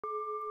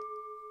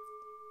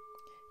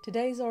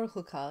Today's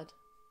Oracle card.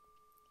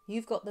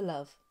 You've got the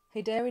love.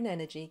 Hadarian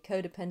energy,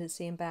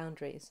 codependency and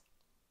boundaries.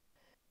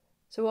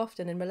 So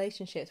often in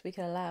relationships we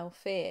can allow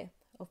fear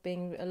of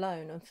being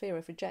alone and fear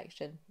of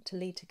rejection to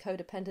lead to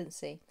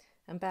codependency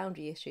and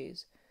boundary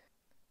issues,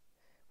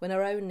 when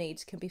our own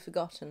needs can be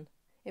forgotten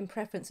in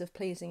preference of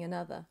pleasing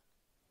another.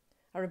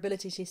 Our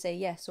ability to say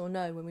yes or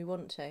no when we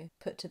want to,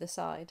 put to the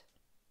side.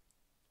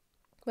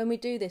 When we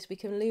do this, we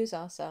can lose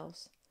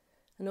ourselves,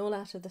 and all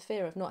out of the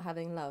fear of not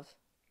having love.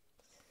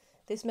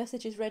 This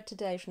message is read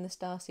today from the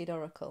Starseed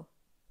Oracle.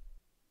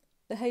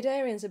 The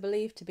Hadarians are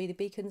believed to be the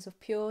beacons of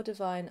pure,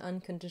 divine,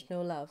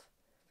 unconditional love,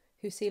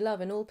 who see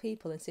love in all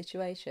people and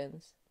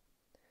situations.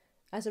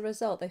 As a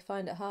result, they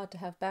find it hard to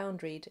have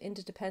boundaried,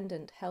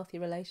 interdependent, healthy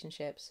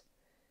relationships,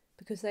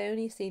 because they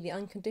only see the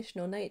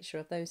unconditional nature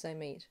of those they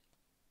meet.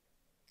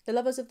 The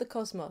lovers of the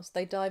cosmos,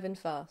 they dive in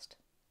fast.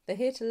 They're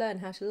here to learn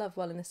how to love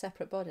well in a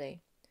separate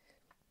body,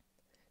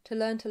 to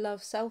learn to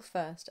love self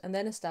first and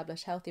then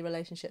establish healthy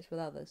relationships with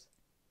others.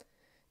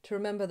 To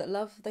remember that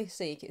love they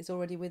seek is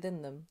already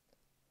within them,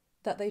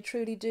 that they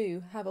truly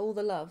do have all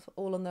the love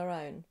all on their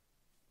own.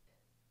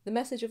 The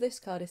message of this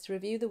card is to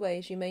review the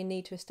ways you may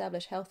need to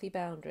establish healthy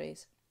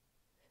boundaries.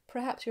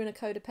 Perhaps you're in a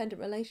codependent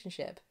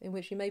relationship in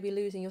which you may be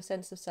losing your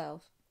sense of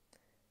self.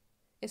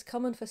 It's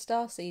common for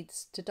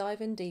starseeds to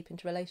dive in deep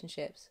into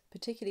relationships,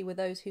 particularly with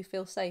those who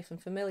feel safe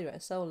and familiar at a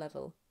soul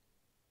level.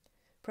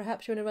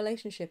 Perhaps you're in a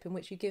relationship in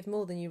which you give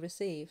more than you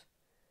receive,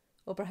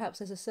 or perhaps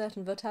there's a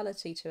certain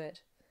vitality to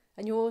it,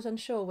 and you're always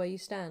unsure where you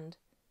stand.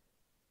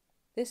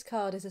 This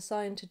card is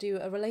assigned to do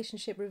a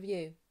relationship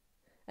review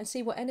and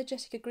see what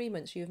energetic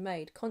agreements you have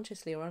made,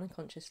 consciously or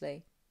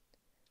unconsciously.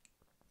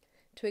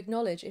 To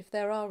acknowledge if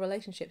there are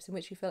relationships in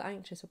which you feel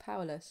anxious or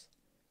powerless,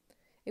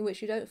 in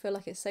which you don't feel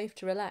like it's safe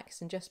to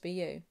relax and just be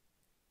you.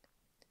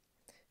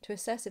 To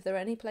assess if there are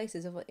any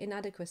places of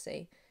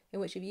inadequacy in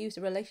which you've used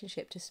a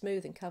relationship to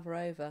smooth and cover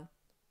over.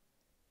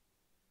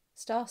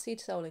 Starseed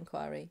Soul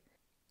Inquiry.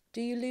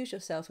 Do you lose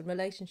yourself in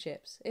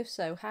relationships? If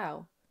so,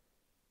 how?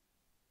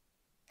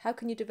 How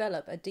can you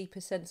develop a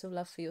deeper sense of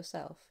love for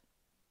yourself?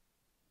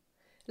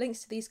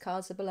 Links to these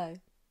cards are below.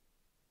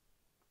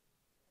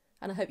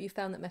 And I hope you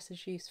found that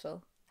message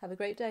useful. Have a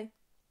great day.